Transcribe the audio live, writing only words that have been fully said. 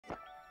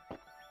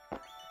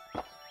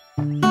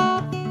Good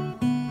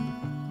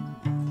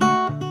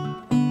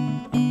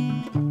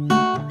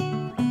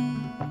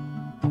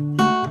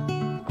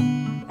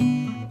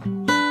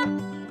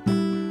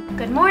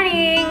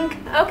morning.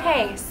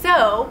 Okay,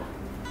 so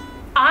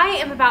I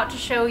am about to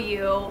show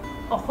you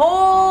a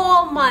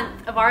whole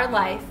month of our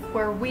life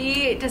where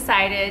we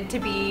decided to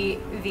be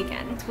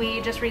vegan. We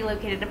just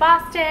relocated to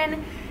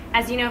Boston,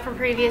 as you know from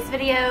previous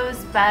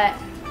videos, but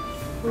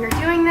we're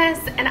doing this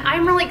and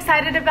I'm really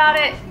excited about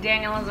it.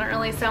 Daniel isn't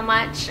really so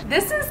much.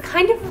 This is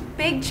kind of a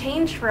big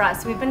change for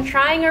us. We've been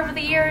trying over the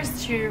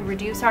years to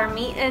reduce our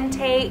meat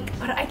intake,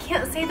 but I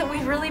can't say that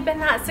we've really been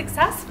that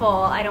successful,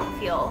 I don't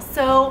feel.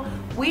 So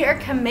we are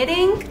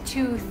committing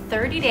to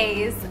 30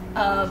 days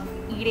of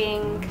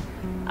eating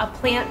a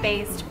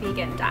plant-based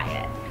vegan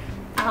diet.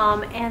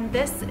 And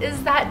this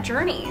is that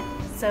journey,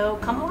 so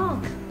come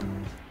along.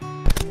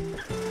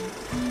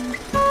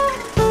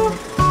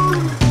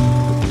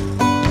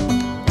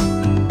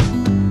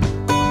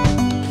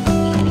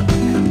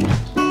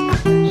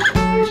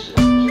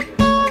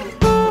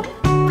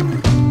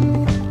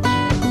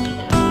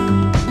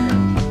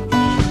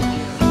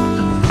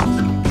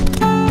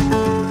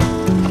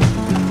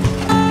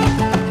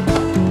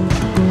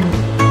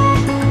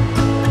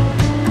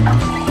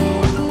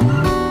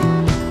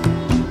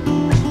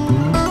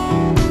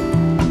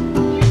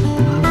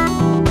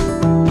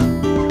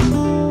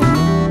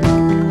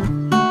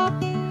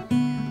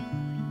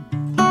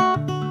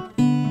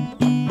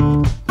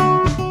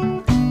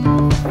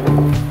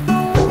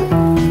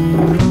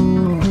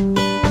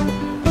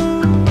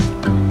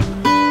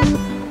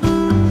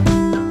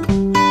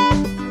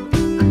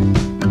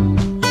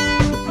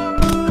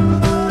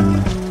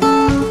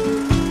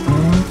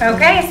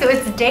 Okay, so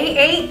it's day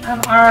 8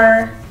 of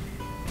our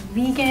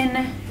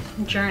vegan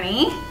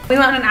journey. We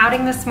went on an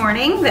outing this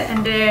morning that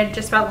ended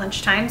just about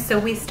lunchtime, so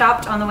we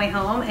stopped on the way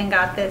home and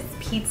got this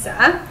pizza.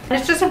 And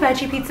it's just a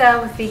veggie pizza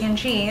with vegan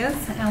cheese,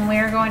 and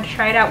we're going to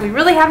try it out. We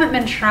really haven't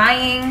been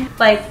trying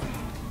like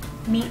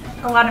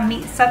a lot of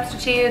meat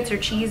substitutes or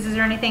cheeses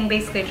or anything,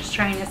 basically just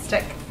trying to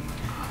stick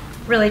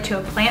really to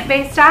a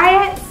plant-based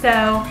diet,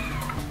 so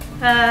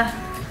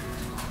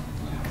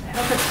I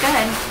hope it's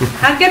good.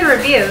 Had good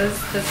reviews,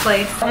 this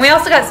place. And we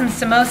also got some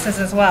samosas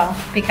as well,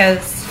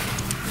 because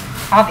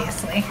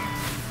obviously.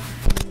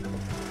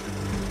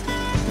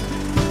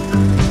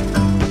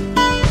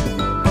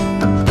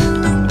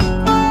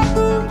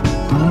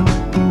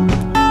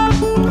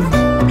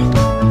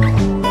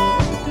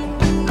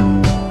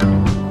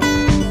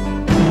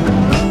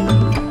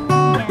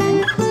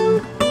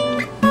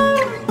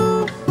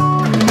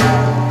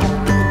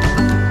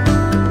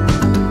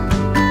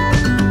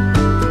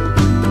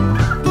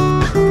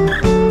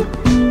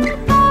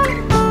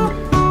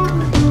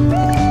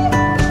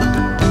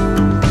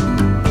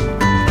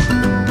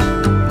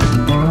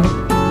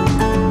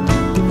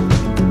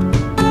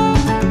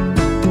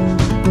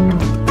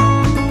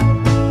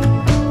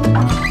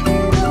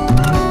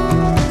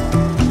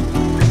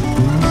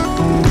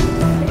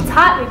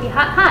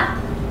 Hot.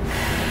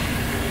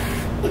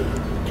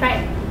 Try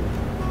it.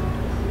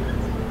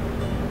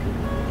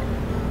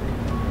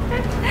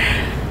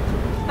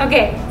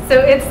 Okay,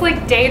 so it's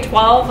like day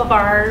 12 of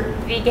our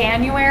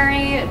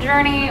Veganuary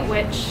journey,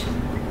 which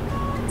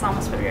it's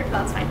almost weird, but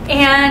that's fine.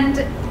 And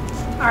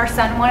our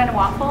son wanted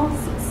waffles,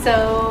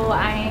 so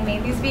I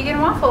made these vegan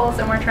waffles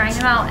and we're trying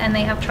them out, and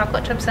they have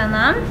chocolate chips in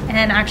them.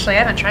 And actually, I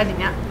haven't tried them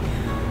yet.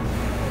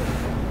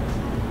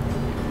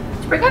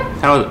 It's pretty good.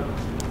 How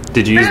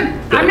did you?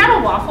 I'm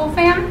not a waffle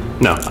fan.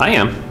 No, I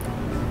am.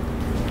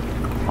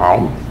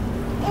 Oh.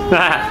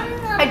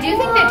 I do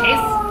think they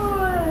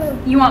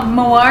taste. You want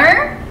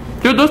more?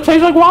 Dude, those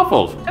taste like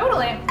waffles.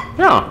 Totally.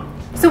 Yeah.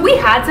 So we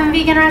had some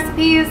vegan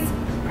recipes,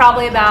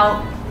 probably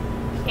about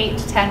 8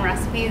 to 10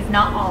 recipes,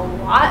 not a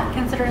lot,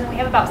 considering we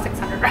have about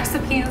 600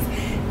 recipes.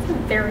 It's a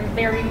very,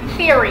 very,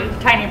 very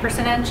tiny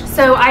percentage.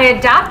 So I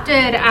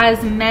adapted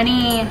as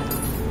many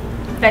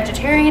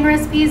vegetarian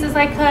recipes as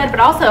I could, but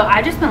also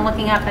I've just been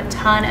looking up a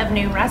ton of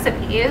new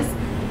recipes,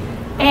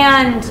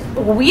 and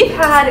we've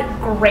had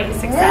great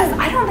success.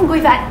 I don't think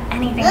we've had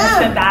anything that's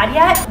been bad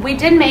yet. We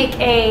did make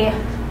a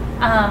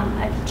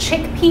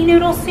chickpea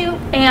noodle soup,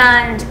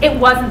 and it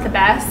wasn't the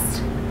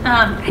best.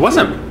 It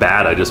wasn't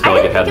bad, I just felt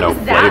like it had no flavor.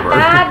 It was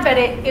that bad, but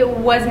it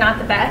was not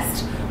the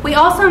best. We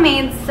also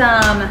made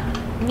some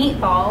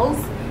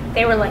meatballs.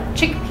 They were like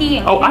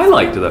chickpea and I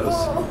liked those.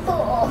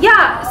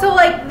 Yeah, so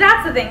like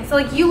that's the thing. So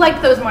like you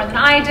liked those more than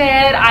I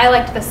did. I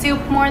liked the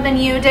soup more than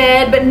you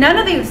did. But none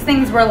of these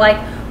things were like,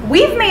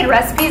 we've made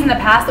recipes in the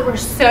past that were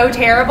so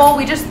terrible,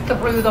 we just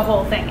threw the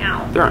whole thing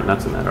out. There aren't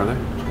nuts in that, are there?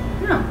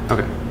 No.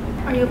 Okay.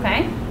 Are you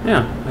okay?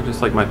 Yeah, I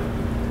just like my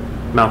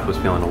mouth was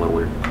feeling a little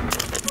weird.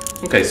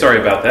 Okay,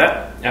 sorry about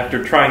that.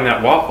 After trying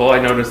that waffle, I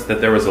noticed that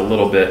there was a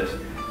little bit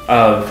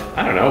of,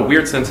 I don't know,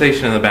 weird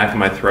sensation in the back of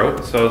my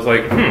throat. So I was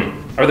like,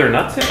 are there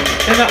nuts in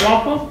that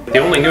waffle? The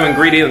only new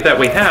ingredient that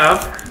we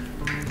have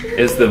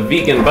is the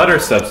vegan butter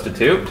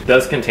substitute. It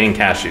does contain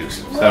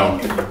cashews. So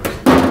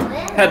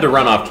had to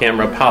run off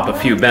camera, pop a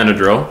few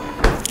Benadryl,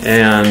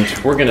 and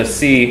we're gonna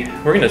see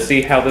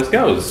how this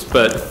goes.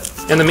 But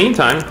In the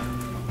meantime,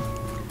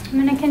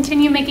 I'm gonna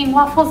continue making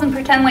waffles and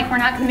pretend like we're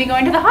not gonna be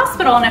going to the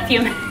hospital in a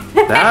few minutes.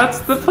 that's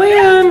the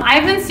plan.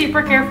 I've been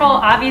super careful.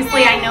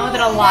 Obviously, I know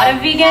that a lot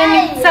of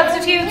vegan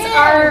substitutes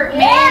are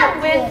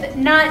made with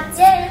nuts.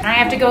 And I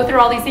have to go through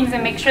all these things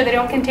and make sure they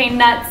don't contain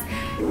nuts.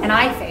 And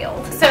I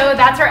failed. So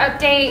that's our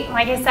update.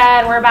 Like I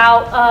said, we're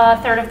about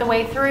a third of the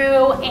way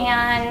through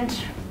and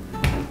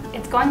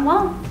it's going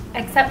well,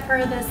 except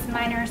for this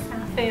minor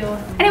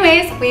snafu.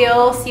 Anyways,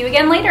 we'll see you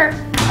again later.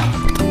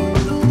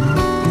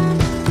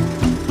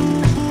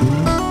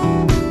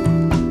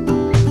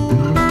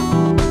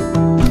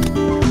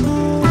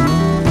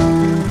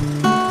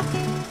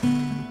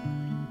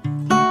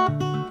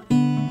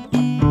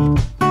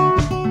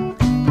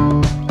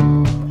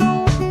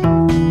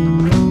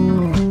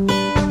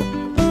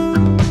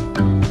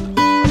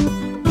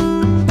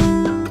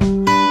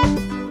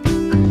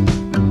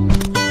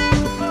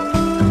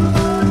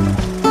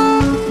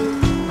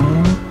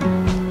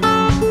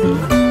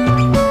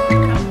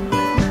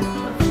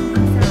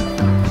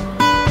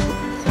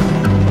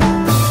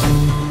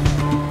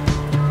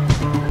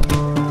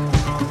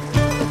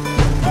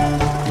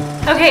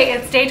 Okay,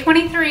 it's day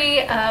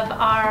 23 of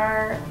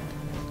our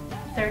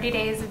 30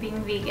 days of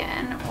being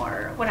vegan,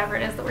 or whatever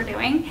it is that we're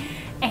doing.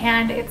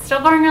 And it's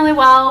still going really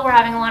well. We're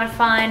having a lot of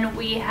fun.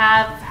 We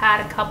have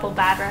had a couple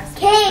bad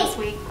recipes this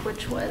week,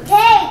 which was...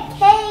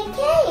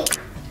 Cake!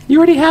 You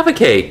already have a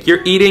cake.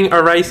 You're eating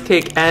a rice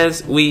cake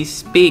as we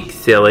speak,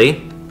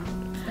 silly.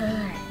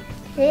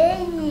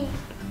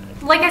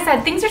 Like I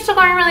said, things are still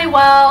going really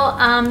well.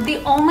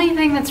 The only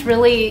thing that's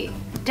really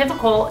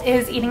difficult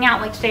is eating out.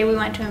 Like today we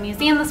went to a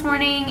museum this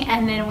morning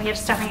and then we had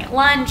stuffing at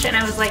lunch and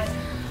I was like,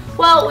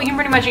 well, we can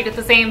pretty much eat at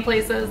the same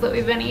places that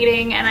we've been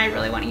eating and I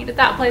really want to eat at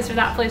that place or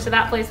that place or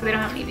that place, but they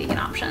don't have any vegan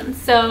options.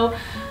 So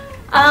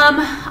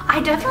I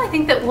definitely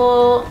think that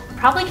we'll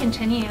probably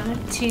continue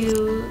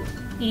to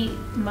eat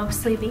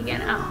mostly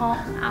vegan at home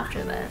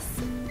after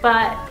this,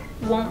 but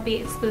won't be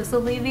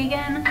exclusively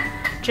vegan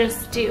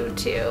just due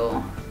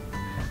to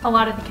a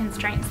lot of the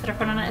constraints that are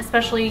put on it,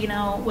 especially, you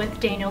know,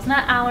 with Daniel's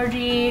nut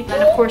allergy. And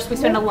of course we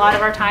spend a lot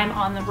of our time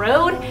on the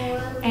road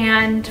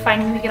and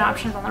finding vegan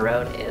options on the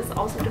road is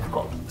also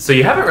difficult. So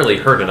you haven't really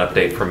heard an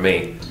update from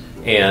me.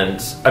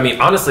 And I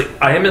mean, honestly,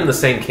 I am in the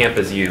same camp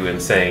as you in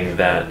saying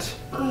that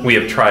we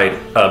have tried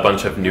a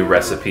bunch of new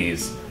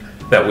recipes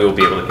that we will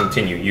be able to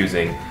continue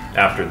using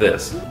after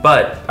this.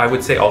 But I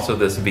would say also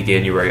this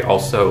Veganuary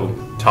also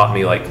taught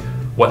me like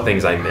what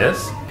things I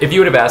miss. If you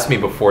would have asked me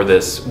before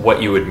this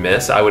what you would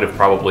miss, I would have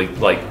probably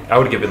I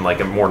would have given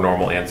like a more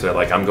normal answer,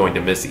 like I'm going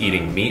to miss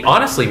eating meat.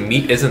 Honestly,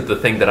 meat isn't the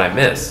thing that I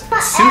miss.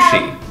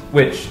 Sushi,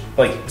 which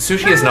like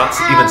sushi is not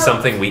even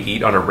something we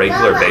eat on a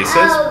regular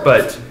basis,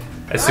 but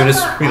as soon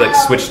as we like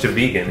switch to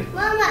vegan,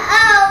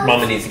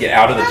 Mama needs to get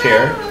out of the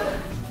chair.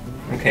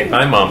 Okay,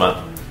 bye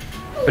Mama.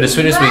 But as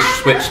soon as we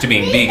switch to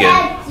being vegan,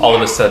 all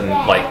of a sudden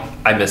like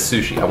I miss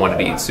sushi. I wanted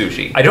to eat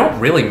sushi. I don't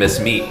really miss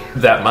meat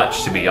that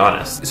much, to be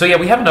honest. So yeah,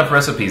 we have enough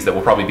recipes that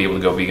we'll probably be able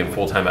to go vegan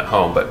full-time at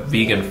home, but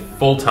vegan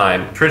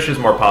full-time, Trish is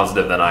more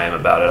positive than I am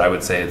about it. I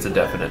would say it's a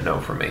definite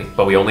no for me.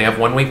 But we only have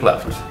 1 week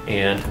left,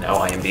 and now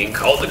I am being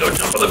called to go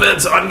jump on the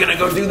bed, so I'm gonna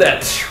go do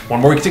that. 1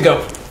 more week to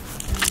go.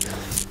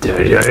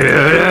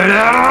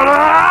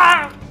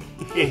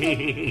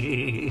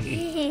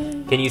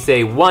 Can you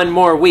say 1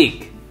 more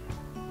week?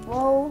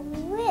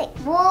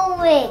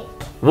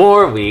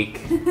 War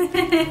week.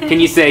 Can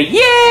you say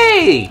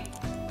yay?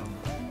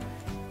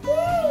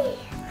 Yay!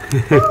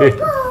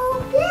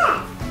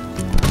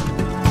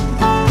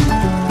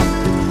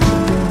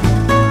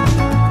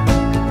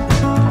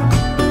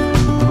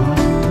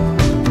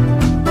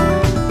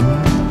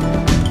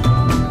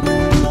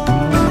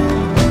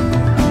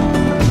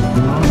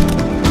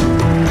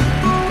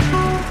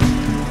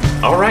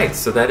 All right,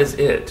 so that is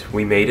it.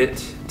 We made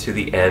it to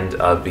the end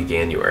of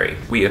Veganuary.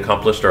 We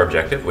accomplished our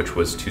objective, which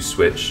was to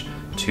switch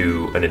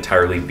to an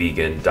entirely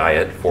vegan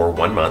diet for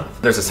 1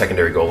 month. There's a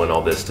secondary goal in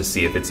all this to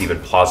see if it's even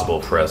plausible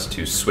for us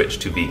to switch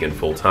to vegan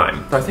full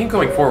time. I think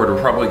going forward,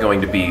 we're probably going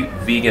to be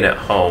vegan at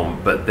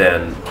home, but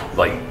then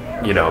like,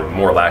 you know,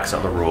 more lax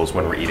on the rules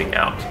when we're eating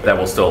out. That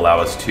will still allow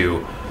us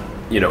to,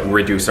 you know,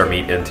 reduce our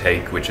meat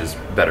intake, which is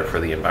better for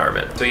the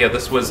environment. So yeah,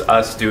 this was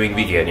us doing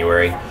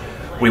Veganuary.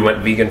 We went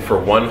vegan for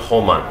 1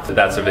 whole month.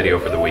 That's a video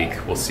for the week.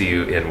 We'll see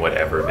you in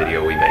whatever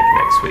video we make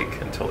next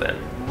week. Until then,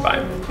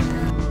 bye.